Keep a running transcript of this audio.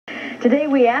Today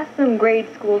we asked some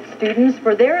grade school students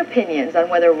for their opinions on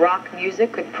whether rock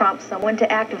music could prompt someone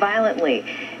to act violently.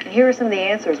 And here are some of the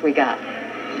answers we got.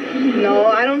 No,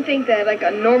 I don't think that like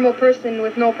a normal person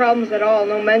with no problems at all,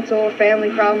 no mental or family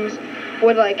problems,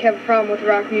 would have a problem with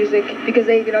rock music because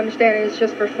they could understand it's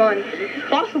just for fun. It's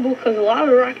possible because a lot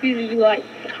of rock music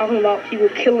is talking about people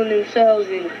killing themselves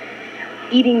and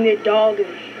eating their dog and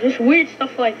just weird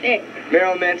stuff like that.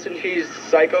 Marilyn Manson, he's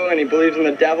psycho and he believes in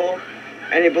the devil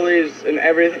and he believes in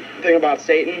everything about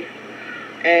Satan,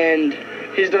 and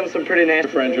he's done some pretty nasty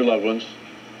Your friends, your loved ones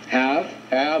have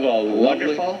a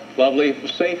lovely,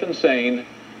 safe and sane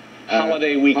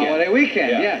holiday weekend. Holiday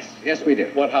weekend, Yeah. yes we do.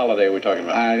 What holiday are we talking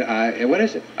about? What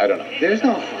is it? I don't know. There's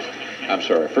no. I'm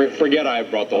sorry. Forget I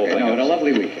brought the whole thing No, up. a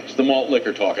lovely weekend. It's the malt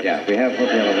liquor talking. Yeah, we have a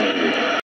lovely weekend.